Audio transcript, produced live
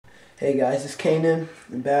Hey guys, it's Kanan.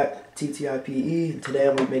 I'm back, TTIPE, and today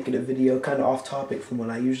I'm going to be making a video kind of off topic from what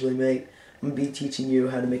I usually make. I'm going to be teaching you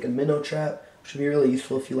how to make a minnow trap, which will be really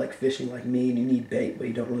useful if you like fishing like me and you need bait but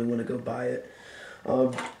you don't really want to go buy it.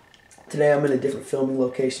 Today I'm in a different filming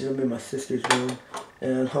location. I'm in my sister's room,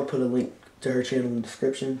 and I'll put a link to her channel in the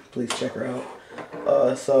description. Please check her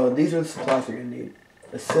out. So these are the supplies you're going to need.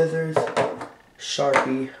 A scissors,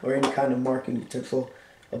 Sharpie, or any kind of marking utensil,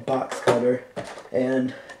 a box cutter,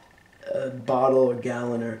 and a bottle or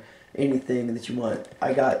gallon or anything that you want.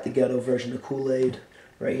 I got the ghetto version of Kool-Aid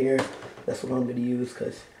right here. That's what I'm going to use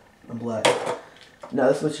because I'm black. Now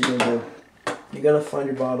that's what you're going to do. You're going to find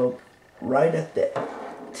your bottle right at the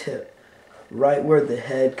tip, right where the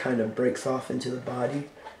head kind of breaks off into the body.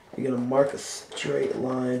 You're going to mark a straight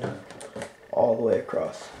line all the way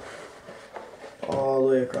across. All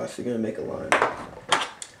the way across, you're going to make a line.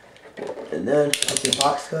 And then with your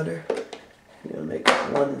box cutter, you're going to make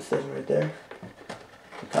one incision right there.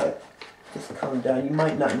 Kind of just come down. You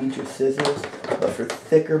might not need your scissors, but for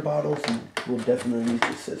thicker bottles, you will definitely need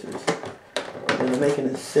your scissors. You're going to make an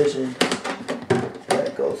incision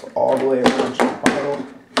that goes all the way around your bottle.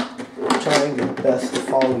 Trying your best to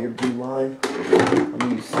follow your blue line. I'm going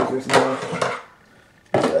to use scissors now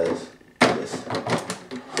because this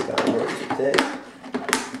got a little too thick.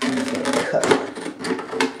 I'm just going to cut.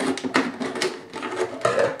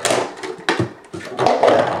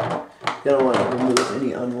 You don't want to remove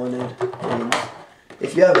any unwanted things.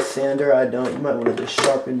 If you have a sander, I don't, you might want to just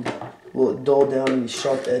sharpen, dull down any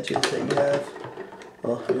sharp edges that you have.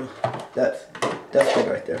 Well, you know, that's good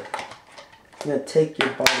right there. You're going to take your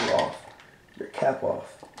bottle off, your cap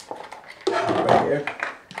off, right here.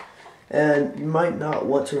 And you might not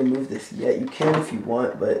want to remove this yet. You can if you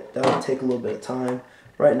want, but that will take a little bit of time.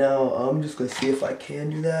 Right now, I'm just going to see if I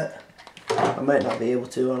can do that. I might not be able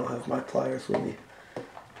to. I don't have my pliers with me.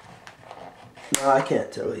 No, I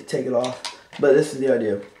can't really take it off, but this is the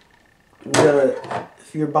idea.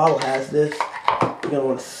 If your bottle has this, you're gonna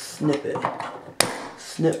want to snip it.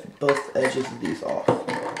 Snip both edges of these off. Like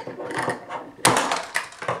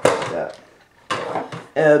that.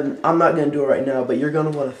 And I'm not gonna do it right now, but you're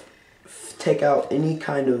gonna want to take out any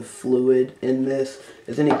kind of fluid in this,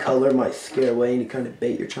 as any color might scare away any kind of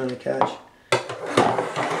bait you're trying to catch.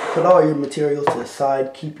 Put all your materials to the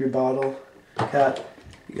side. Keep your bottle cap.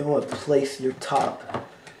 You're going to want to place your top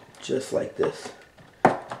just like this.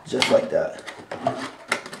 Just like that.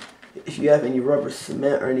 If you have any rubber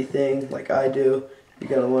cement or anything like I do, you're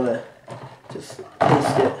going to want to just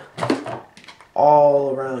paste it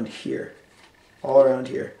all around here. All around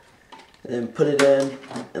here. And then put it in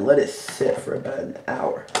and let it sit for about an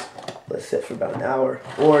hour. Let it sit for about an hour.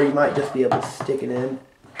 Or you might just be able to stick it in.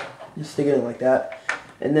 Just stick it in like that.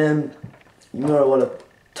 And then you're going to want to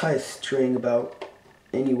tie a string about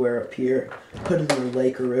anywhere up here. Put it in a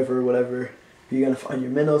lake or river or whatever you're going to find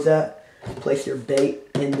your minnows at. Place your bait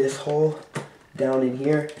in this hole down in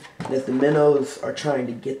here. And if the minnows are trying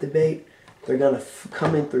to get the bait, they're going to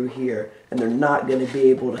come in through here and they're not going to be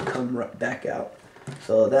able to come right back out.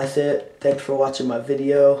 So that's it. Thanks for watching my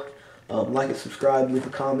video. Like and subscribe, leave a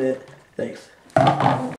comment. Thanks.